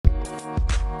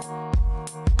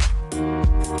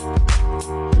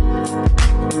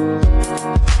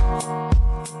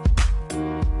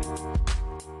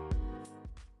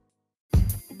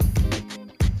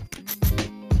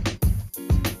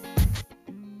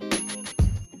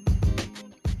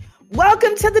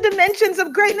Welcome to the Dimensions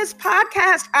of Greatness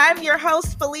podcast. I'm your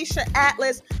host, Felicia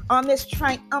Atlas, on this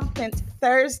triumphant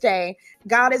Thursday.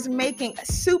 God is making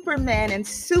supermen and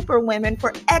superwomen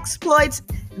for exploits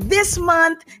this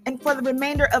month, and for the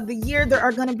remainder of the year, there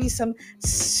are going to be some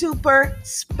super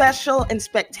special and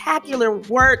spectacular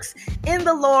works in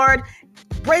the Lord.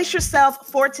 Brace yourself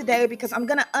for today, because I'm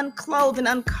going to unclothe and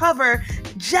uncover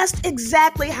just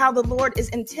exactly how the Lord is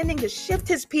intending to shift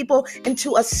his people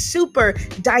into a super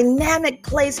dynamic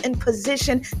place and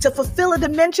position to fulfill a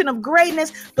dimension of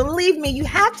greatness. Believe me, you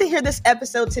have to hear this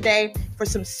episode today for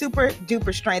some super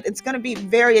duper strength. It's going to be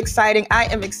very exciting. I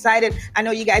am excited. I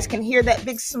know you guys can hear that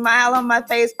big smile on my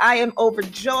face. I am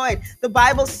overjoyed. The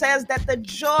Bible says that the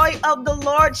joy of the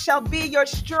Lord shall be your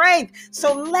strength.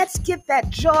 So let's get that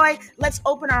joy. Let's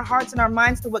open our hearts and our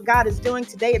minds to what God is doing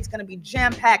today. It's going to be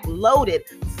jam-packed, loaded,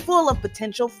 full of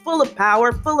potential, full of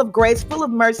power, full of grace, full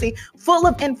of mercy, full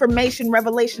of information,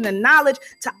 revelation, and knowledge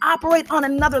to operate on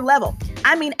another level.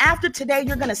 After today,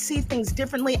 you're going to see things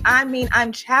differently.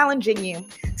 I'm challenging you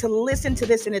to listen to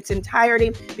this in its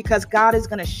entirety, because God is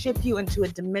going to shift you into a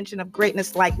dimension of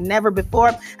greatness like never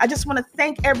before. I just want to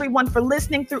thank everyone for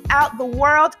listening throughout the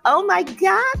world. Oh my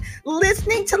God,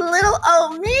 listening to little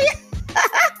old me.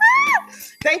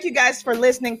 Thank you guys for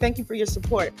listening. Thank you for your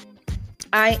support.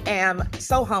 I am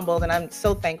so humbled and I'm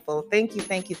so thankful. Thank you,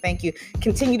 thank you, thank you.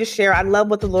 Continue to share. I love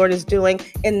what the Lord is doing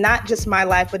in not just my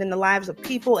life, but in the lives of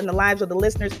people, in the lives of the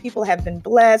listeners. People have been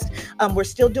blessed. We're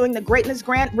still doing the Greatness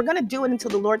Grant. We're going to do it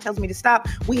until the Lord tells me to stop.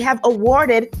 We have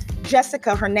awarded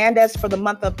Jessica Hernandez for the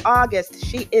month of August.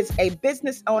 She is a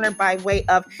business owner by way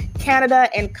of Canada,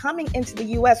 and coming into the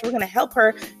U.S., we're going to help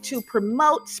her to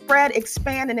promote, spread,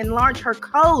 expand, and enlarge her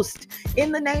coast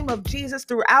in the name of Jesus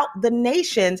throughout the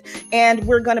nations. And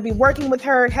we're going to be working with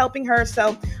her, helping her.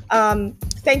 So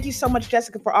thank you so much,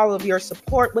 Jessica, for all of your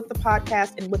support with the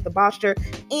podcast and with the Bosher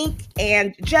Inc.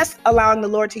 and just allowing the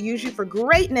Lord to use you for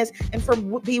greatness and for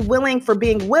being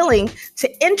willing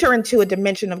to enter into a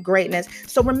dimension of greatness.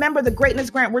 So remember the Greatness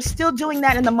Grant. We're still doing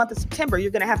that in the month of September. You're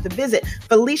going to have to visit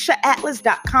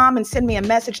FeliciaAtlas.com and send me a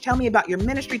message. Tell me about your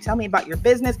ministry. Tell me about your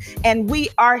business. And we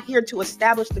are here to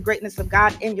establish the greatness of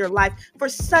God in your life for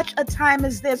such a time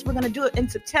as this. We're going to do it in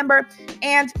September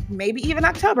and maybe even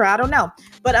October. I don't know.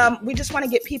 But we just want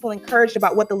to get people encouraged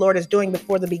about what the Lord is doing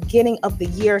before the beginning of the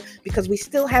year, because we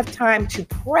still have time to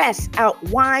press out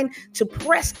wine, to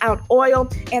press out oil,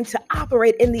 and to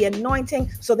operate in the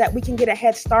anointing so that we can get a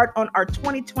head start on our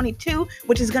 2022,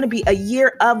 which is going to be a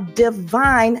year of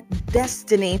divine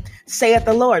destiny, saith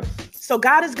the Lord. So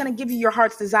God is going to give you your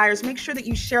heart's desires. Make sure that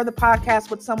you share the podcast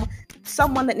with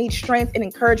someone that needs strength and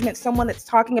encouragement, someone that's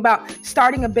talking about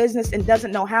starting a business and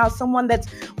doesn't know how, someone that's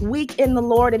weak in the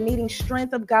Lord and needing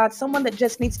strength of God, someone that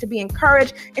just needs to be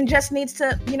encouraged and just needs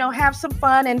to, have some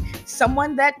fun, and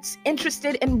someone that's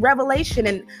interested in revelation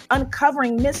and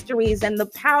uncovering mysteries and the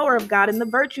power of God and the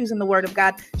virtues in the Word of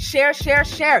God. Share, share,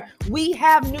 share. We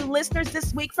have new listeners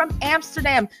this week from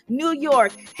Amsterdam, New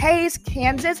York, Hayes,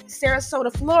 Kansas,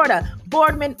 Sarasota, Florida,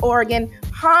 Boardman, Oregon,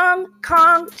 Hong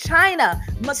Kong, China,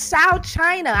 Macau,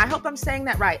 China. I hope I'm saying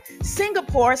that right.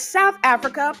 Singapore, South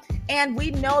Africa, and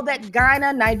we know that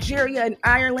Ghana, Nigeria, and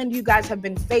Ireland, you guys have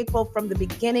been faithful from the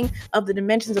beginning of the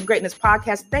Dimensions of Greatness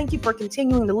podcast. Thank you for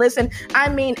continuing to listen.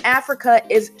 Africa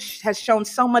has shown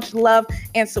so much love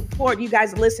and support. You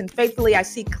guys listen faithfully. I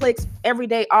see clicks every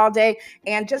day, all day,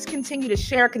 and just continue to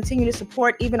share, continue to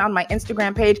support, even on my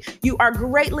Instagram page. You are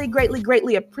greatly, greatly,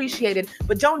 greatly appreciated.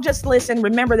 But don't just listen.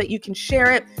 Remember that you can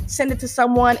share it, send it to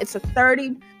someone. It's a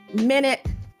 30-minute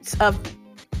of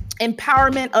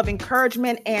empowerment, of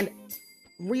encouragement, and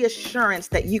reassurance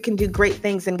that you can do great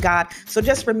things in God. So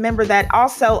just remember that.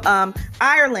 Also,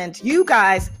 Ireland, you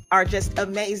guys are just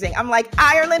amazing. I'm like,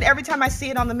 Ireland, every time I see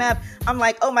it on the map, I'm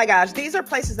like, oh my gosh, these are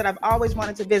places that I've always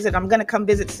wanted to visit. I'm going to come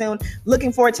visit soon.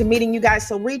 Looking forward to meeting you guys.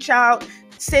 So reach out,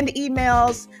 send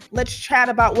emails. Let's chat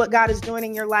about what God is doing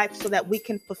in your life so that we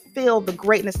can fulfill the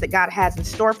greatness that God has in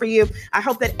store for you. I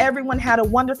hope that everyone had a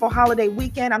wonderful holiday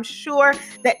weekend. I'm sure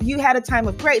that you had a time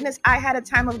of greatness. I had a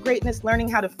time of greatness learning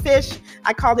how to fish.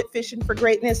 I called it Fishing for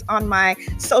Greatness on my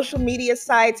social media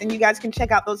sites, and you guys can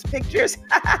check out those pictures.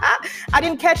 I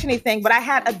didn't catch anything, but I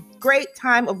had a great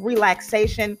time of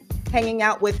relaxation, hanging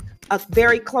out with a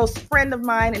very close friend of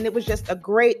mine, and it was just a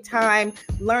great time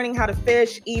learning how to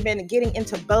fish, even getting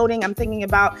into boating. I'm thinking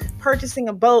about purchasing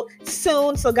a boat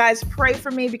soon. So guys, pray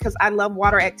for me because I love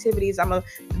water activities. I love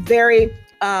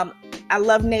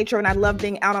nature and I love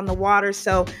being out on the water.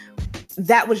 So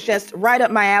that was just right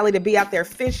up my alley to be out there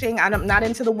fishing. I'm not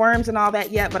into the worms and all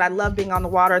that yet, but I love being on the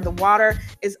water. The water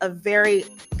is a very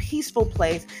peaceful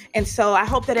place. And so I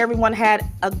hope that everyone had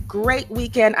a great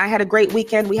weekend. I had a great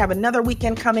weekend. We have another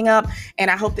weekend coming up, and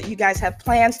I hope that you guys have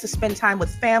plans to spend time with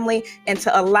family and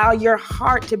to allow your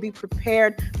heart to be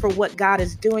prepared for what God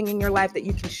is doing in your life, that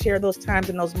you can share those times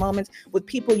and those moments with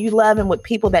people you love and with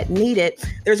people that need it.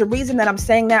 There's a reason that I'm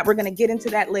saying that. We're going to get into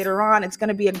that later on. It's going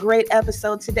to be a great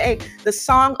episode today. The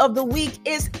song of the week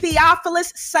is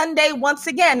Theophilus Sunday once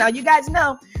again. Now, you guys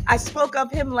know I spoke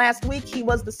of him last week. He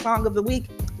was the song of the week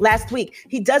last week.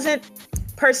 He doesn't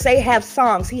per se have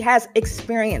songs. He has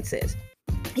experiences.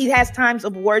 He has times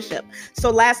of worship. So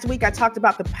last week I talked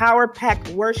about the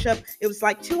power-packed worship. It was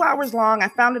like 2 hours long. I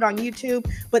found it on YouTube.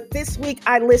 But this week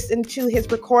I listened to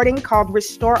his recording called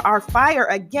Restore Our Fire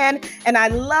again. And I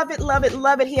love it, love it,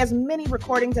 love it. He has many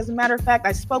recordings. As a matter of fact,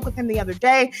 I spoke with him the other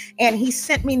day and he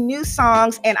sent me new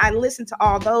songs and I listened to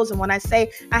all those. And when I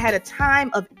say I had a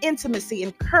time of intimacy,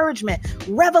 encouragement,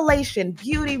 revelation,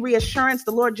 beauty, reassurance,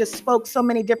 the Lord just spoke so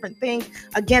many different things.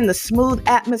 Again, the smooth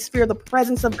atmosphere, the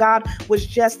presence of God was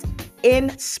just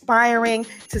inspiring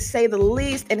to say the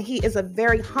least. And he is a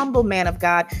very humble man of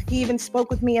God. He even spoke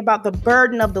with me about the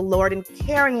burden of the Lord and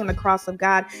carrying the cross of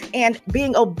God and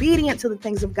being obedient to the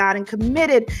things of God and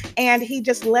committed. And he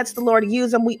just lets the Lord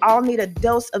use him. We all need a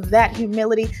dose of that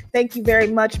humility. Thank you very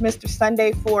much, Mr.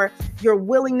 Sunday, for your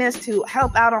willingness to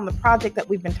help out on the project that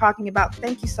we've been talking about.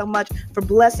 Thank you so much for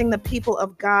blessing the people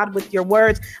of God with your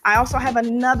words. I also have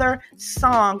another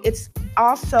song. It's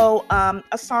also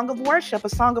a song of worship, a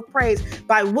song of praise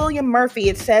by William Murphy.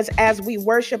 It says, as we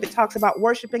worship, it talks about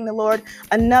worshiping the Lord.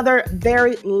 Another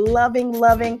very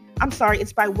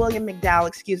it's by William McDowell,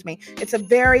 excuse me. It's a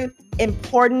very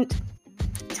important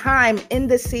time in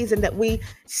this season that we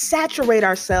saturate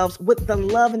ourselves with the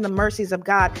love and the mercies of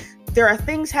God. There are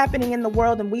things happening in the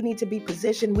world and we need to be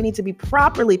positioned. We need to be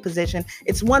properly positioned.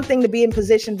 It's one thing to be in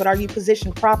position, but are you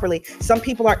positioned properly? Some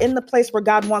people are in the place where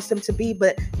God wants them to be,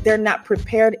 but they're not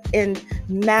prepared in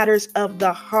matters of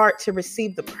the heart to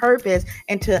receive the purpose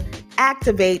and to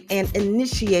activate and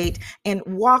initiate and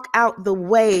walk out the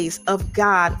ways of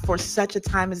God for such a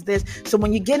time as this. So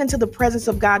when you get into the presence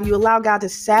of God, you allow God to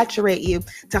saturate you,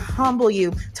 to humble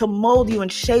you, to mold you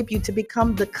and shape you to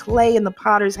become the clay in the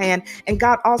potter's hand. And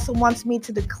God also wants me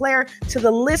to declare to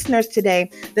the listeners today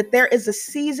that there is a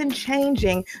season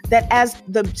changing, that as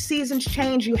the seasons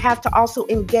change, you have to also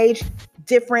engage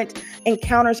different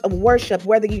encounters of worship,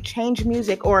 whether you change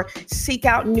music or seek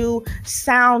out new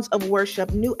sounds of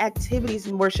worship, new activities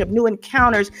in worship, new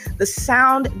encounters. The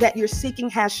sound that you're seeking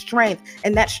has strength,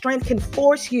 and that strength can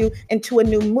force you into a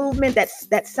new movement.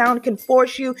 That sound can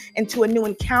force you into a new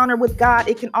encounter with God.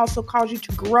 It can also cause you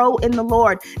to grow in the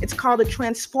Lord. It's called a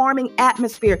transforming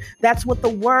atmosphere. That's what the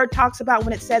word talks about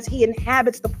when it says he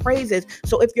inhabits the praises.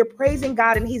 So if you're praising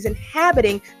God and he's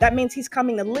inhabiting, that means he's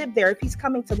coming to live there. If he's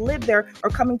coming to live there or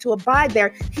coming to abide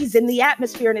there, he's in the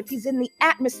atmosphere. And if he's in the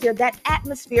atmosphere, that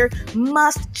atmosphere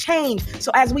must change. So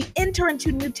as we enter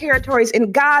into new territories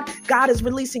in God, God is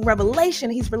releasing revelation.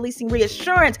 He's releasing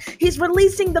reassurance. He's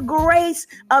releasing the grace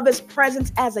of his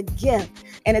presence as a gift.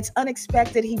 And it's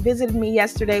unexpected. He visited me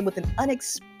yesterday with an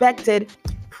unexpected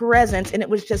presence, and it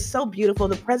was just so beautiful.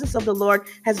 The presence of the Lord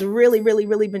has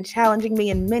really been challenging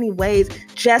me in many ways,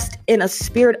 just in a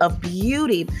spirit of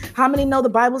beauty. How many know the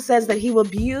Bible says that he will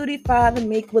beautify the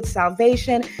meek with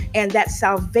salvation, and that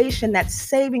salvation, that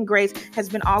saving grace has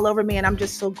been all over me. And I'm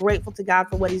just so grateful to God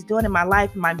for what he's doing in my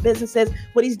life, in my businesses,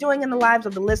 what he's doing in the lives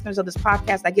of the listeners of this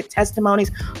podcast. I get testimonies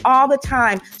all the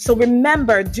time. So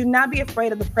remember, do not be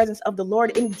afraid of the presence of the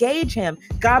Lord. Engage him.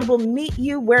 God will meet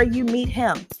you where you meet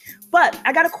him. But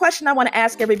I got a question I want to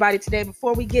ask everybody today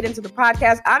before we get into the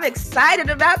podcast. I'm excited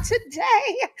about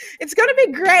today. It's going to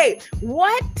be great.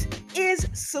 What is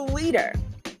sweeter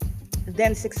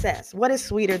than success? What is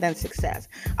sweeter than success?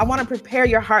 I want to prepare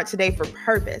your heart today for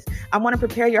purpose. I want to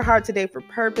prepare your heart today for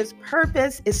purpose.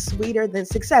 Purpose is sweeter than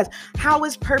success. How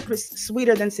is purpose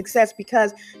sweeter than success?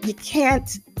 Because you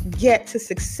can't get to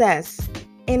success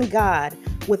in God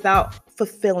without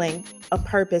fulfilling a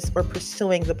purpose or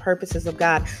pursuing the purposes of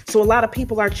God. So a lot of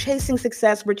people are chasing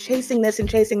success. We're chasing this and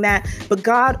chasing that. But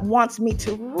God wants me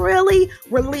to really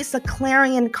release a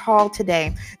clarion call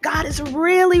today. God is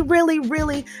really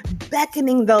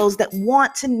beckoning those that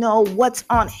want to know what's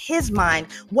on his mind,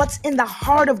 what's in the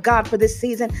heart of God for this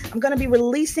season. I'm going to be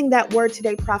releasing that word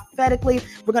today prophetically.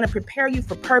 We're going to prepare you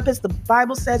for purpose. The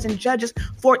Bible says in Judges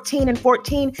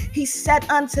 14:14, he said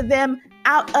unto them,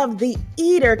 out of the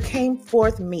eater came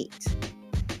forth meat.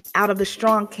 Out of the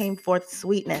strong came forth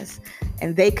sweetness.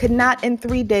 and they could not in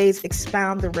 3 days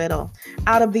expound the riddle.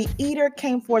 Out of the eater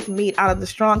came forth meat, out of the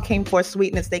strong came forth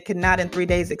sweetness. They could not in 3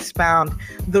 days expound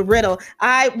the riddle.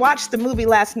 I watched the movie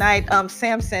last night,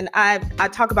 Samson. I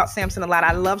talk about Samson a lot.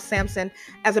 I love Samson.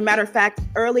 As a matter of fact,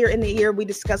 earlier in the year, we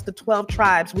discussed the 12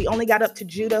 tribes. We only got up to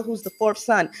Judah, who's the fourth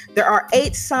son. There are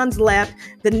 8 sons left.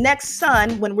 The next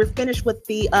son, when we're finished with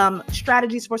the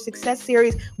Strategies for Success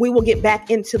series, we will get back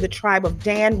into the tribe of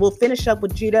Dan. We'll finish up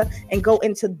with Judah and go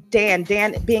into Dan.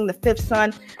 Dan being the 5th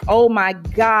son. Oh my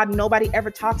God, nobody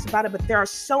ever talks about it, but there are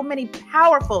so many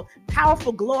powerful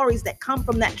glories that come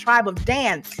from that tribe of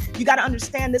Dan. You got to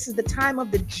understand, this is the time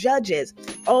of the judges.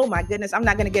 Oh my goodness, I'm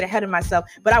not going to get ahead of myself,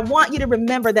 but I want you to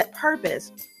remember that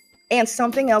purpose and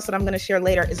something else that I'm going to share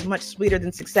later is much sweeter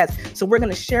than success. So we're going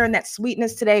to share in that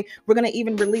sweetness today. We're going to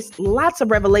even release lots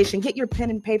of revelation. Get your pen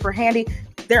and paper handy.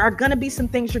 There are going to be some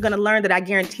things you're going to learn that I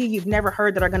guarantee you've never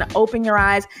heard that are going to open your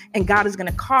eyes, and God is going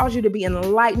to cause you to be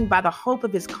enlightened by the hope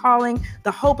of his calling,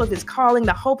 the hope of his calling,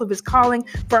 the hope of his calling.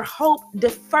 For hope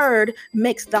deferred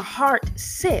makes the heart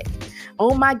sick.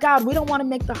 Oh my God, we don't want to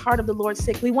make the heart of the Lord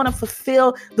sick. We want to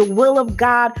fulfill the will of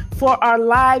God for our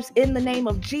lives in the name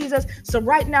of Jesus. So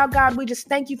right now, God, we just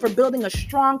thank you for building a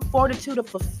strong fortitude of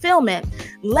fulfillment.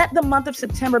 Let the month of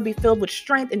September be filled with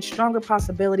strength and stronger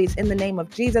possibilities in the name of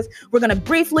Jesus. We're going to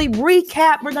briefly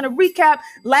recap. We're going to recap.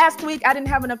 Last week, I didn't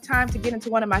have enough time to get into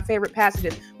one of my favorite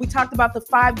passages. We talked about the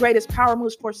 5 greatest power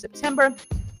moves for September.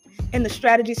 In the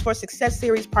Strategies for Success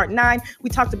series, part 9, we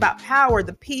talked about power,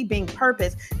 the P being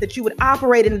purpose, that you would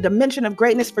operate in a dimension of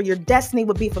greatness for your destiny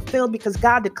would be fulfilled because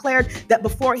God declared that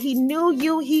before he knew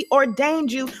you, he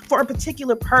ordained you for a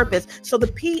particular purpose. So the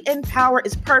P in power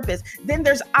is purpose. Then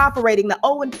there's operating. The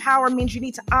O in power means you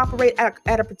need to operate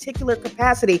at a particular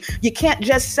capacity. You can't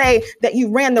just say that you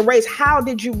ran the race. How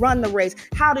did you run the race?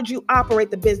 How did you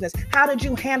operate the business? How did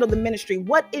you handle the ministry?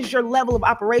 What is your level of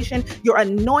operation? Your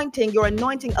anointing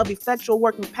of effectual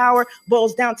working power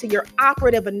boils down to your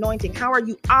operative anointing. How are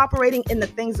you operating in the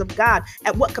things of God?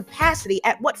 At what capacity?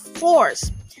 At what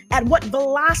force? At what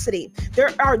velocity?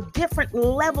 There are different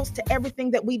levels to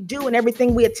everything that we do and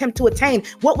everything we attempt to attain.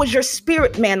 What was your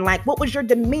spirit man like? What was your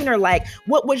demeanor like?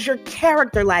 What was your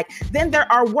character like? Then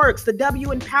there are works. The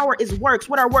W in power is works.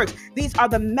 What are works? These are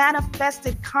the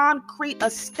manifested, concrete,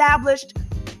 established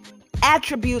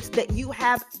attributes that you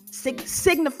have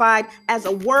signified as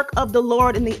a work of the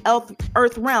Lord in the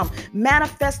earth realm.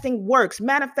 Manifesting works,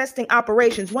 manifesting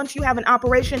operations. Once you have an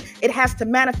operation, it has to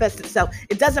manifest itself.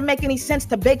 It doesn't make any sense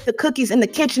to bake the cookies in the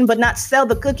kitchen but not sell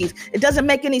the cookies. It doesn't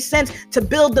make any sense to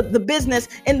build the business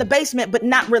in the basement but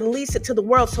not release it to the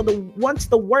world. So once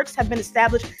the works have been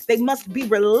established, they must be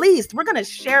released. We're going to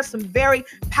share some very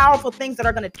powerful things that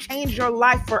are going to change your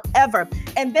life forever.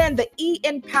 And then the E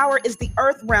in power is the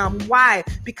earth realm. Why?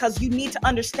 Because you need to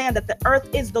understand that the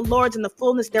earth is the Lord's and the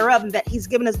fullness thereof, and that he's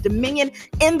given us dominion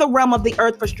in the realm of the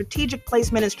earth for strategic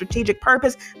placement and strategic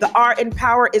purpose. The R in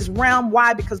power is realm.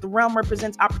 Why? Because the realm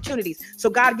represents opportunities. So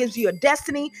God gives you a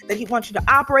destiny that he wants you to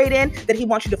operate in, that he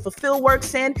wants you to fulfill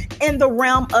works in the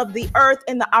realm of the earth,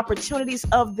 and the opportunities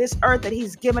of this earth that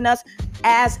he's given us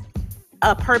as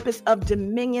a purpose of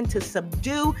dominion to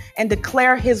subdue and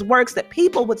declare his works, that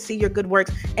people would see your good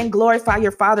works and glorify your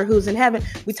Father who's in heaven.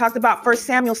 We talked about 1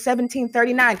 Samuel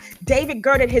 17:39. David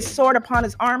girded his sword upon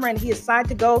his armor, and he decided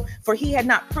to go, for he had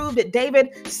not proved it. David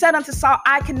said unto Saul,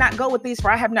 I cannot go with these, for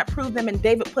I have not proved them. And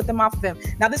David put them off of him.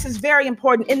 Now, this is very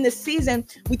important. In this season,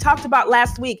 we talked about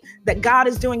last week that God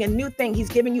is doing a new thing. He's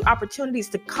giving you opportunities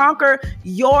to conquer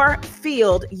your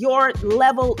field, your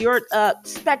level, your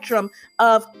spectrum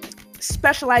of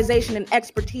specialization and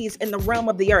expertise in the realm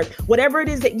of the earth. Whatever it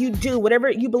is that you do,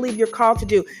 whatever you believe you're called to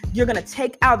do, you're going to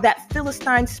take out that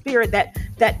Philistine spirit,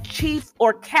 that chief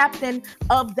or captain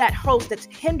of that host that's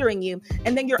hindering you.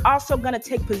 And then you're also going to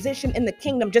take position in the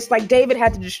kingdom, just like David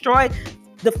had to destroy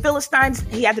the Philistines.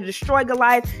 He had to destroy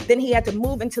Goliath. Then he had to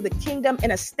move into the kingdom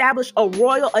and establish a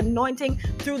royal anointing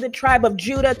through the tribe of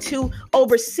Judah to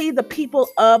oversee the people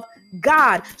of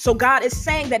God. So God is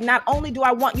saying that not only do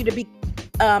I want you to be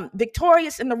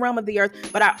victorious in the realm of the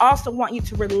earth, but I also want you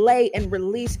to relay and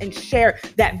release and share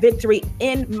that victory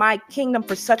in my kingdom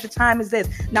for such a time as this.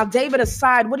 Now, David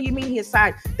aside, what do you mean he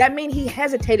aside? That means he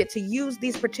hesitated to use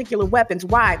these particular weapons.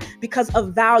 Why? Because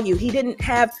of value. He didn't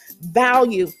have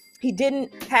value. He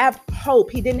didn't have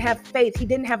hope. He didn't have faith. He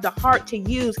didn't have the heart to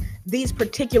use these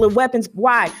particular weapons.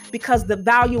 Why? Because the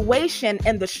valuation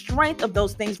and the strength of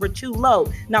those things were too low.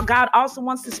 Now, God also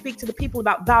wants to speak to the people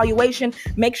about valuation.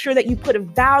 Make sure that you put a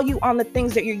value on the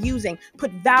things that you're using.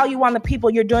 Put value on the people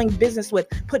you're doing business with.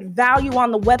 Put value on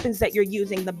the weapons that you're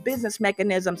using, the business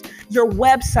mechanisms, your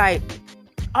website.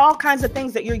 all kinds of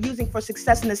things that you're using for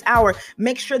success in this hour.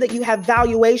 Make sure that you have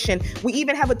valuation. We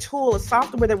even have a tool, a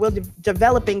software that we're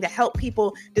developing to help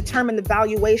people determine the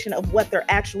valuation of what they're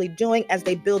actually doing as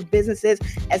they build businesses,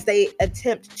 as they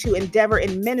attempt to endeavor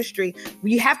in ministry.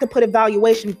 You have to put a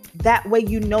valuation. That way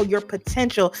you know your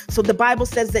potential. So the Bible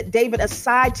says that David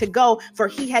aside to go, for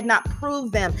he had not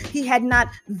proved them. He had not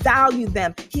valued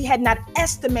them. He had not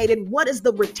estimated what is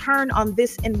the return on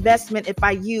this investment if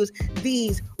I use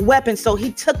these weapons. So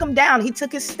he took them down. He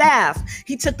took his staff.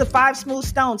 He took the 5 smooth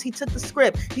stones. He took the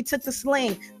script. He took the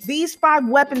sling. These 5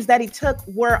 weapons that he took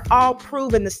were all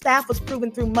proven. The staff was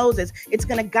proven through Moses. It's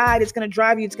going to guide. It's going to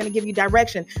drive you. It's going to give you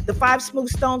direction. The 5 smooth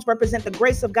stones represent the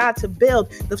grace of God to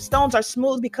build. The stones are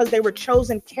smooth because they were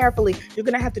chosen carefully. You're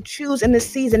going to have to choose in this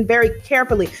season very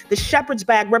carefully. The shepherd's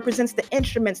bag represents the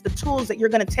instruments, the tools that you're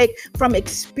going to take from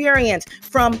experience,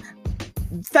 from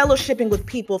fellowshipping with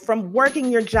people, from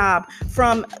working your job,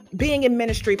 from being in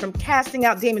ministry, from casting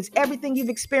out demons. Everything you've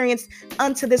experienced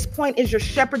unto this point is your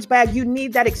shepherd's bag. You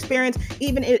need that experience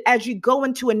even as you go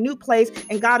into a new place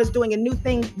and God is doing a new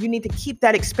thing. You need to keep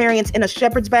that experience in a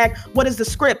shepherd's bag. What is the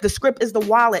script? The script is the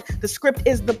wallet. The script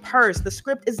is the purse. The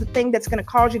script is the thing that's going to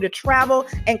cause you to travel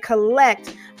and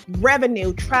collect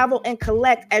revenue, travel and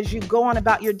collect as you go on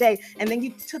about your day. And then you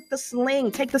took the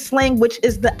sling. Take the sling, which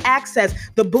is the access,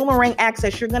 the boomerang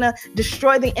access. You're going to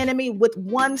destroy the enemy with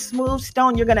 1 smooth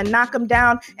stone. You're going to knock them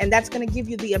down, and that's going to give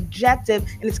you the objective,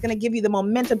 and it's going to give you the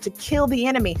momentum to kill the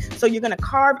enemy. So you're going to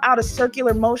carve out a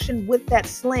circular motion with that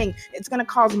sling. It's going to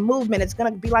cause movement. It's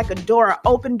going to be like a door, an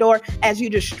open door, as you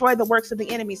destroy the works of the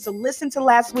enemy. So listen to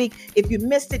last week. If you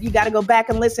missed it, you got to go back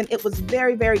and listen. It was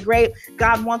very, very great.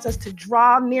 God wants us to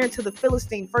draw near to the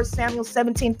Philistine. 1 Samuel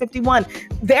 17:51.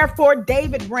 Therefore,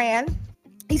 David ran.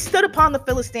 He stood upon the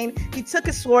Philistine. He took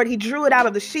his sword. He drew it out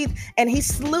of the sheath, and he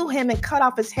slew him and cut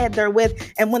off his head therewith.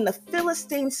 And when the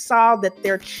Philistines saw that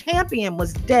their champion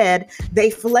was dead, they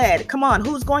fled. Come on,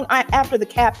 who's going after the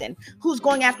captain? Who's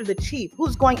going after the chief?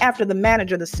 Who's going after the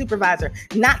manager, the supervisor?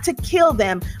 Not to kill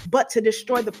them, but to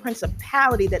destroy the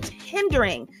principality that's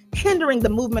hindering the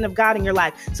movement of God in your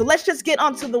life. So let's just get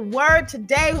onto the word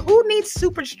today. Who needs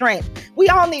super strength? We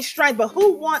all need strength, but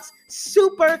who wants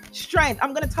super strength?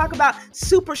 I'm going to talk about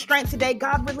super strength today.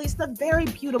 God released a very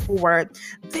beautiful word,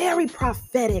 very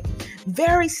prophetic,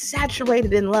 very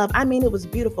saturated in love. I mean, it was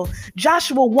beautiful.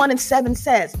 Joshua 1:7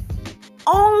 says,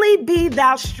 only be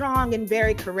thou strong and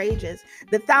very courageous,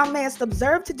 that thou mayest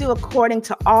observe to do according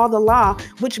to all the law,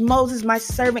 which Moses my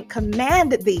servant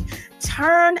commanded thee.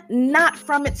 Turn not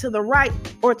from it to the right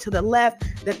or to the left,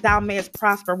 that thou mayest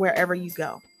prosper wherever you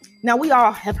go. Now, we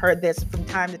all have heard this from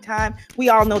time to time. We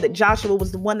all know that Joshua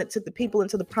was the one that took the people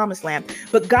into the promised land.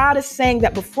 But God is saying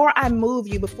that before I move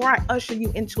you, before I usher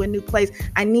you into a new place,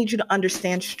 I need you to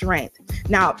understand strength.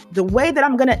 Now, the way that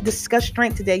I'm going to discuss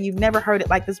strength today, you've never heard it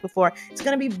like this before. It's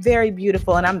going to be very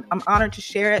beautiful, and I'm honored to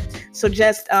share it. So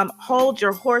just hold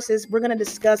your horses. We're going to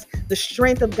discuss the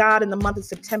strength of God in the month of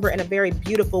September in a very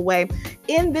beautiful way.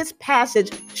 In this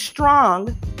passage,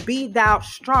 strong, be thou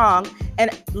strong. And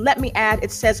let me add,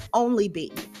 it says only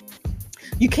be.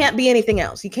 You can't be anything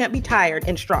else. You can't be tired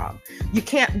and strong. You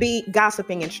can't be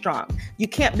gossiping and strong. You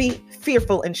can't be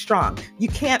fearful and strong. You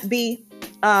can't be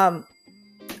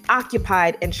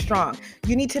occupied and strong.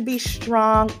 You need to be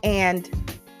strong and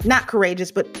not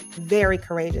courageous, but very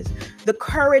courageous. The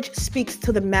courage speaks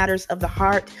to the matters of the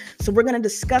heart. So we're going to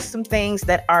discuss some things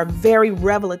that are very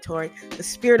revelatory. The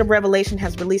spirit of revelation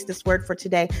has released this word for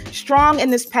today. Strong in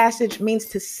this passage means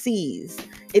to seize.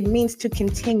 It means to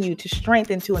continue, to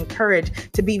strengthen, to encourage,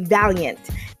 to be valiant.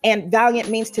 And valiant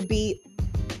means to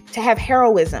have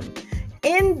heroism.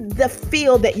 In the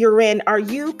field that you're in, are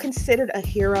you considered a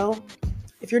hero?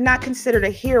 If you're not considered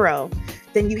a hero,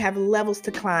 then you have levels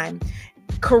to climb.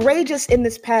 Courageous in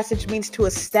this passage means to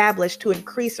establish, to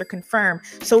increase, or confirm.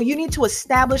 So you need to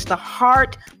establish the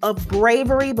heart of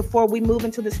bravery before we move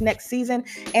into this next season.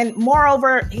 And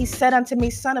moreover, he said unto me,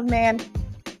 Son of man,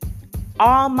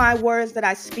 all my words that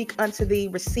I speak unto thee,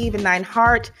 receive in thine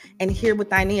heart and hear with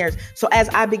thine ears. So as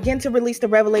I begin to release the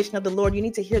revelation of the Lord, you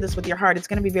need to hear this with your heart. It's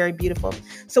going to be very beautiful.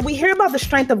 So we hear about the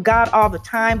strength of God all the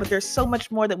time, but there's so much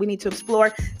more that we need to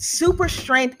explore. Super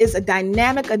strength is a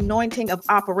dynamic anointing of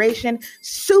operation.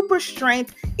 Super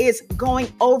strength is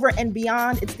going over and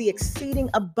beyond. It's the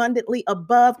exceeding abundantly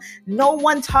above. No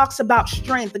one talks about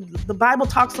strength. The Bible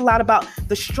talks a lot about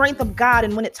the strength of God.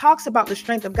 And when it talks about the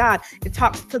strength of God, it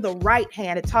talks to the right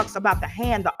hand. It talks about the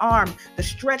hand, the arm, the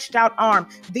stretched out arm.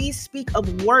 These speak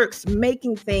of works,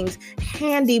 making things,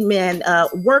 handyman,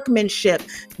 workmanship,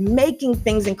 making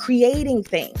things and creating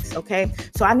things. Okay.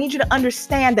 So I need you to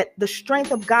understand that the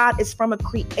strength of God is from a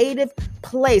creative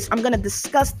place. I'm going to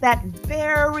discuss that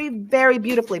very, very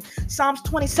beautifully. Psalms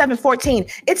 27:14.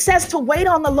 It says to wait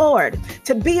on the Lord,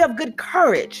 to be of good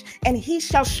courage, and he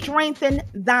shall strengthen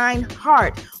thine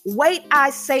heart. Wait, I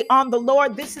say, on the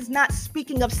Lord. This is not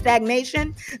speaking of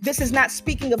stagnation. This is not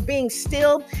speaking of being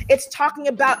still. It's talking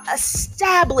about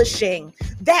establishing.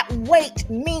 That wait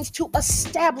means to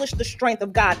establish the strength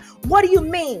of God. What do you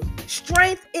mean?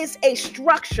 Strength is a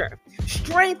structure.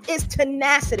 Strength is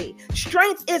tenacity.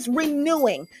 Strength is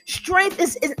renewing. Strength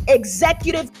is an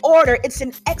executive order. It's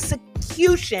an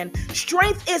execution.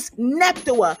 Strength is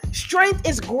neptua. Strength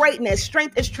is greatness.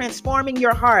 Strength is transforming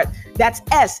your heart. That's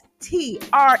STRENGTH.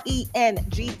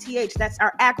 That's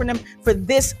our acronym for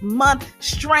this month.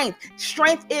 Strength.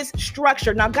 Strength is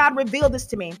structure. Now, God revealed this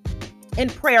to me in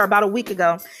prayer about a week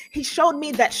ago. He showed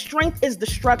me that strength is the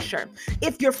structure.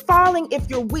 If you're falling, if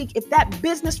you're weak, if that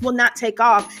business will not take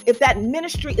off, if that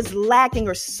ministry is lacking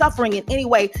or suffering in any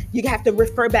way, you have to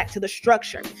refer back to the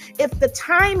structure. If the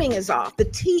timing is off, the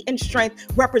T in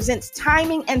strength represents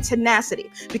timing and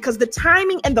tenacity, because the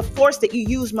timing and the force that you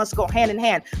use must go hand in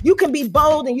hand. You can be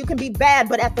bold and you can be bad,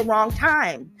 but at the wrong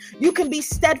time. You can be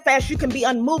steadfast, you can be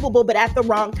unmovable, but at the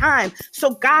wrong time.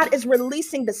 So God is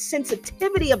releasing the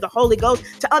sensitivity of the Holy Ghost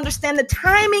to understand the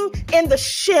timing and the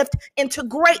shift into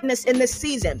greatness in this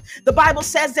season. The Bible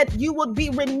says that you will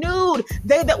be renewed.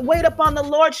 They that wait upon the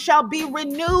Lord shall be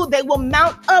renewed. They will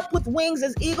mount up with wings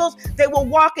as eagles. They will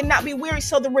walk and not be weary.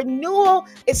 So the renewal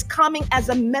is coming as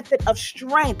a method of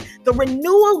strength. The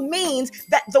renewal means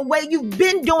that the way you've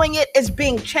been doing it is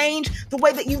being changed. The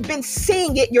way that you've been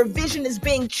seeing it, your vision is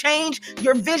being changed.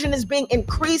 Your vision is being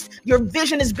increased. Your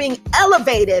vision is being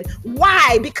elevated.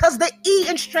 Why? Because the E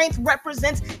in strength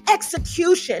represents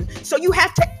execution. So you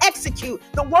have to execute.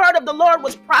 The word of the Lord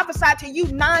was prophesied to you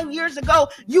 9 years ago.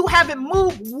 You haven't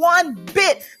moved one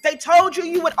bit. They told you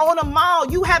you would own a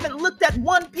mall. You haven't looked at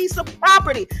one piece of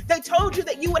property. They told you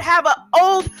that you would have an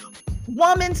old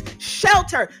woman's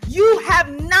shelter. You have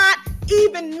not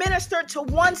even ministered to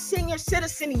one senior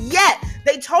citizen yet.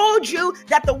 They told you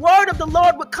that the word of the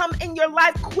Lord would come in your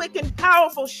life quick and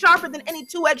powerful, sharper than any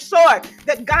two-edged sword,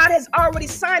 that God has already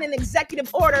signed an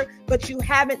executive order, but you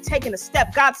haven't taken a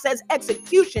step. God says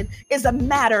execution is a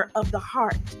matter of the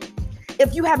heart.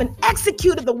 If you haven't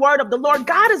executed the word of the Lord,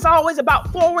 God is always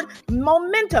about forward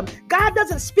momentum. God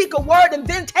doesn't speak a word and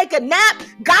then take a nap.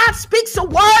 God speaks a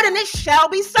word and it shall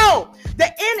be so. The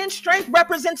N in strength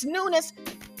represents newness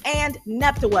and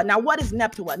neptua. Now, what is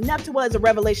neptua? Neptua is a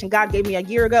revelation God gave me a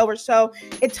year ago or so.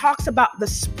 It talks about the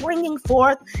springing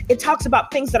forth. It talks about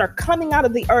things that are coming out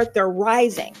of the earth. They're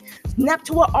rising.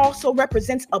 Neptua also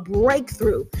represents a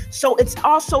breakthrough. So it's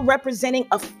also representing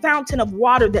a fountain of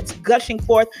water that's gushing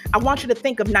forth. I want you to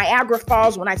think of Niagara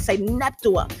Falls when I say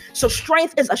neptua. So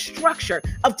strength is a structure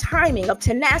of timing, of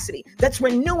tenacity that's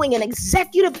renewing an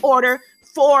executive order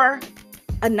for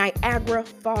a Niagara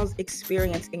Falls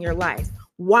experience in your life.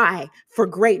 Why? For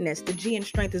greatness. The G in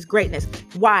strength is greatness.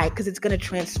 Why? Because it's going to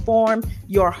transform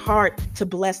your heart to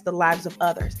bless the lives of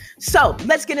others. So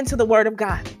let's get into the word of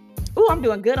God. Ooh, I'm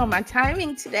doing good on my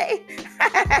timing today.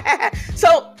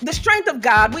 So the strength of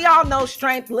God, we all know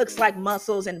strength looks like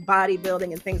muscles and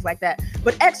bodybuilding and things like that.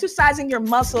 But exercising your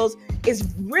muscles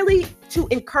is really to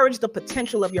encourage the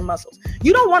potential of your muscles.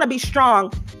 You don't want to be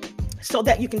strong so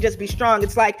that you can just be strong.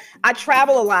 It's like I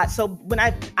travel a lot. So when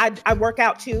I work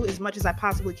out too, as much as I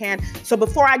possibly can. So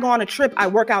before I go on a trip, I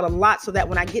work out a lot so that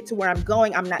when I get to where I'm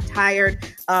going, I'm not tired.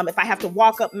 If I have to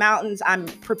walk up mountains, I'm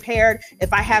prepared.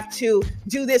 If I have to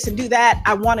do this and do that,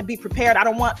 I want to be prepared. I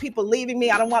don't want people leaving me.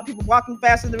 I don't want people walking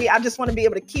faster than me. I just want to be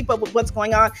able to keep up with what's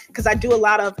going on because I do a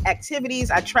lot of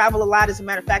activities. I travel a lot. As a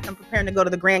matter of fact, I'm preparing to go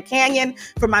to the Grand Canyon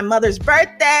for my mother's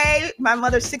birthday, my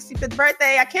mother's 65th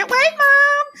birthday. I can't wait,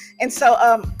 Mom. And so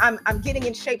I'm getting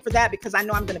in shape for that because I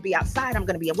know I'm going to be outside. I'm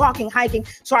going to be walking, hiking.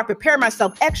 So I prepare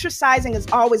myself. Exercising is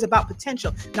always about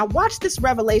potential. Now watch this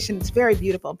revelation. It's very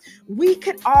beautiful. We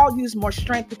can all use more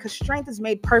strength because strength is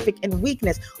made perfect in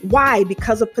weakness. Why?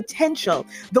 Because of potential.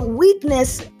 The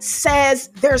weakness says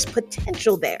there's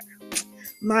potential there.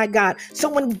 My God. So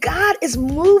when God is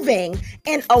moving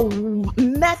in a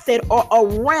method or a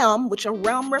realm, which a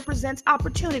realm represents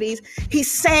opportunities,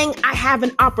 he's saying, I have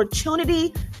an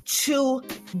opportunity to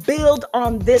build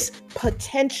on this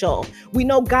potential. We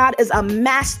know God is a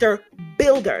master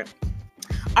builder.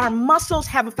 Our muscles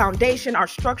have a foundation, our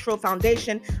structural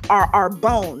foundation are our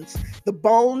bones. The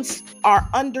bones are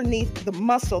underneath the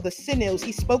muscle, the sinews.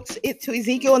 He spoke it to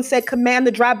Ezekiel and said, command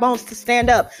the dry bones to stand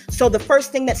up. So the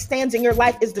first thing that stands in your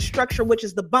life is the structure, which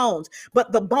is the bones.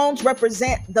 But the bones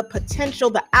represent the potential,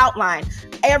 the outline.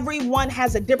 Everyone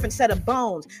has a different set of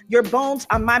bones. Your bones,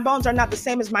 my bones are not the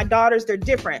same as my daughter's. They're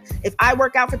different. If I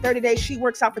work out for 30 days, she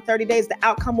works out for 30 days, the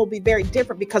outcome will be very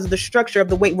different because of the structure of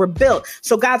the way we're built.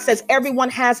 So God says everyone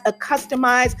has a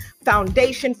customized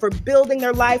foundation for building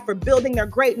their life, for building their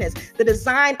greatness. The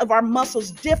design of our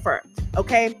muscles differ.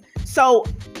 Okay. So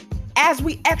as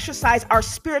we exercise our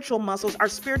spiritual muscles, our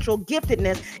spiritual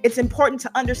giftedness, it's important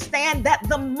to understand that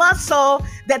the muscle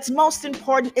that's most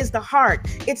important is the heart.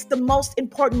 It's the most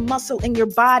important muscle in your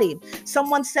body.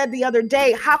 Someone said the other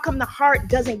day, how come the heart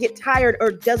doesn't get tired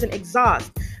or doesn't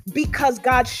exhaust? Because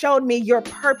God showed me your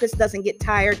purpose doesn't get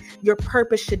tired. Your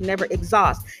purpose should never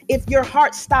exhaust. If your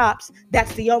heart stops,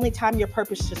 that's the only time your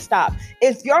purpose should stop.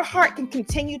 If your heart can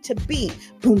continue to beat,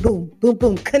 boom, boom, boom,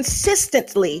 boom,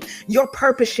 consistently, your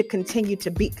purpose should continue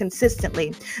to beat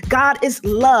consistently. God is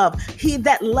love. He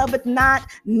that loveth not,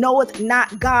 knoweth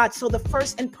not God. So the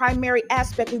first and primary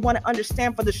aspect we want to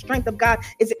understand for the strength of God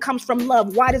is it comes from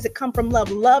love. Why does it come from love?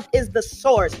 Love is the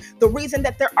source. The reason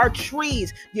that there are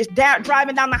trees, you're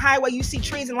driving down the highway, you see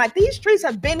trees and like, these trees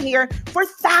have been here for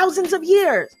thousands of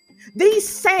years. The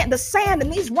sand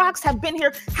and these rocks have been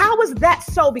here. How is that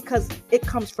so? Because it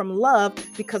comes from love,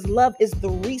 because love is the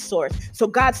resource. So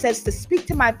God says to speak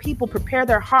to my people, prepare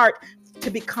their heart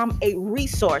to become a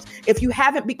resource. If you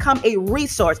haven't become a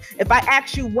resource, if I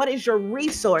ask you, what is your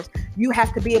resource? You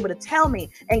have to be able to tell me.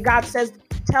 And God says,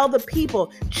 tell the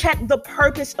people, check the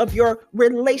purpose of your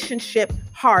relationship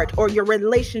heart or your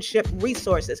relationship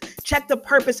resources. Check the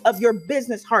purpose of your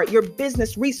business heart, your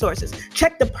business resources.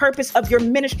 Check the purpose of your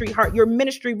ministry heart, your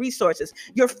ministry resources,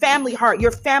 your family heart,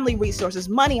 your family resources,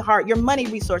 money heart, your money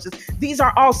resources. These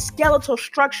are all skeletal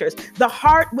structures. The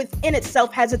heart within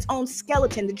itself has its own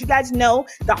skeleton. Did you guys know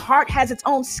the heart has its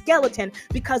own skeleton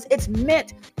because it's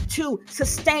meant to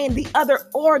sustain the other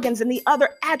organs and the other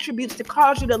attributes to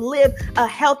cause you to live a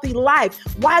healthy life?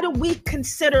 Why do we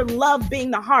consider love being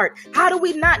the heart? How do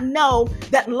we not know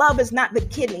that love is not the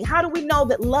kidney? How do we know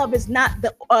that love is not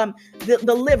the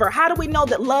liver? How do we know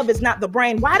that love is not the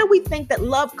brain? Why do we think that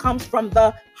love comes from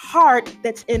the heart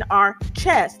that's in our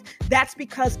chest? That's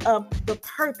because of the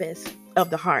purpose of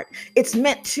the heart. It's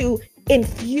meant to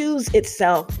infuse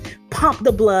itself, pump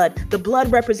the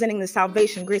blood representing the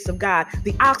salvation grace of God.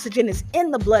 The oxygen is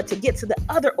in the blood to get to the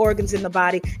other organs in the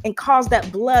body and cause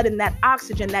that blood and that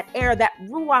oxygen, that air, that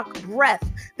ruach breath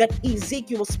that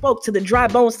Ezekiel spoke to the dry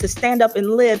bones to stand up and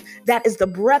live. That is the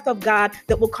breath of God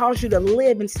that will cause you to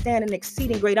live and stand an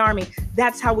exceeding great army.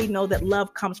 That's how we know that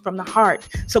love comes from the heart.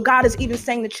 So God is even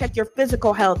saying to check your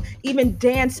physical health, even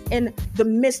dance in the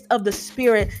midst of the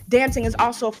spirit. Dancing is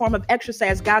also a form of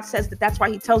exercise. God says that's why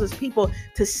he tells his people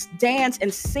to dance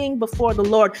and sing before the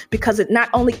Lord, because it not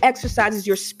only exercises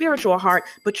your spiritual heart,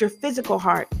 but your physical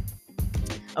heart.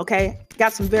 Okay,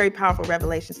 got some very powerful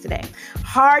revelations today.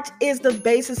 Heart is the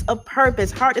basis of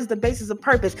purpose. Heart is the basis of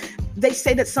purpose. They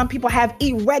say that some people have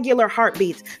irregular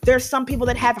heartbeats. There's some people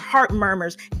that have heart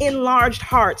murmurs, enlarged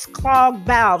hearts, clogged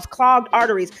valves, clogged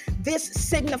arteries. This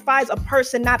signifies a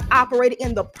person not operating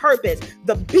in the purpose.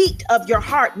 The beat of your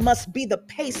heart must be the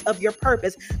pace of your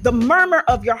purpose. The murmur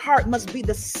of your heart must be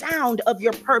the sound of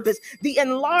your purpose. The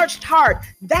enlarged heart,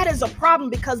 that is a problem,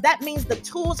 because that means the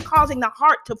tools causing the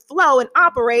heart to flow and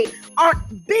operate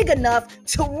aren't big enough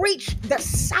to reach the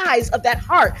size of that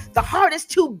heart. The heart is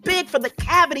too big for the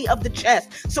cavity of the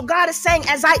chest. So God is saying,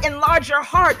 as I enlarge your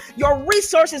heart, your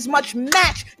resources must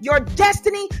match your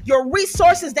destiny. Your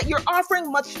resources that you're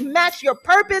offering must match your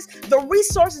purpose. The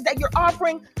resources that you're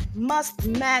offering must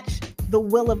match the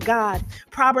will of God.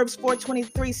 Proverbs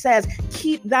 4:23 says,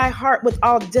 keep thy heart with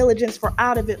all diligence, for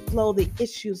out of it flow the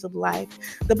issues of life.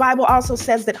 The Bible also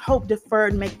says that hope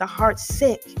deferred make the heart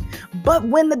sick, but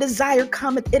when the desire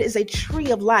cometh, it is a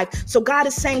tree of life. So God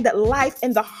is saying that life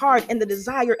and the heart and the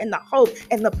desire and the hope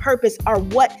and the purpose are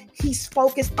what he's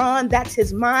focused on. That's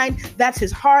his mind, that's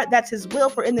his heart, that's his will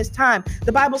for in this time.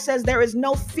 The Bible says there is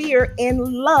no fear in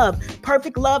love.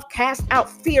 Perfect love casts out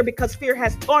fear, because fear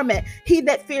has torment. He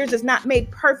that fears is not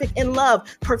made perfect in love.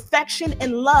 Perfection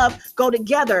and love go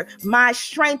together. My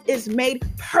strength is made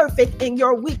perfect in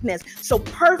your weakness. So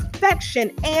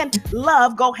perfection and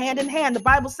love go hand in hand. The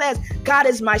Bible says, God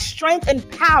is my strength and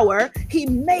power. He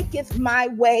maketh my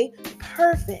way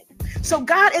perfect. So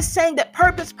God is saying that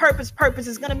purpose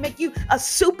is going to make you a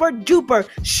super duper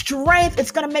strength.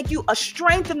 It's going to make you a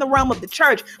strength in the realm of the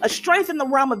church, a strength in the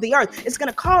realm of the earth. It's going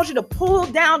to cause you to pull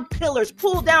down pillars,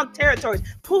 pull down territories,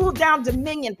 pull down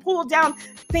dominion, pull down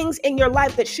things in your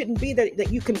life that shouldn't be,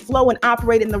 that you can flow and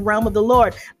operate in the realm of the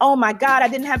Lord. Oh my God, I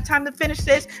didn't have time to finish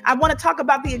this. I want to talk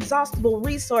about the exhaustible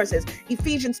resources.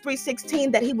 Ephesians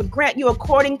 3:16, that he would grant you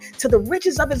according to the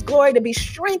riches of his glory to be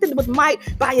strengthened with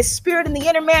might by his spirit in the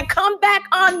inner man. Come back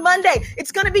on Monday.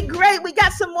 It's going to be great. We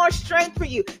got some more strength for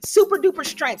you. Super duper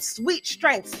strength, sweet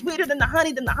strength, sweeter than the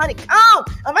honey, honeycomb.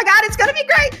 Oh my God, it's going to be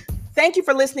great. Thank you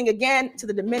for listening again to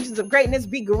the Dimensions of Greatness.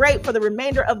 Be great for the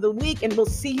remainder of the week, and we'll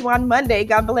see you on Monday.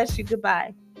 God bless you.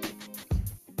 Goodbye.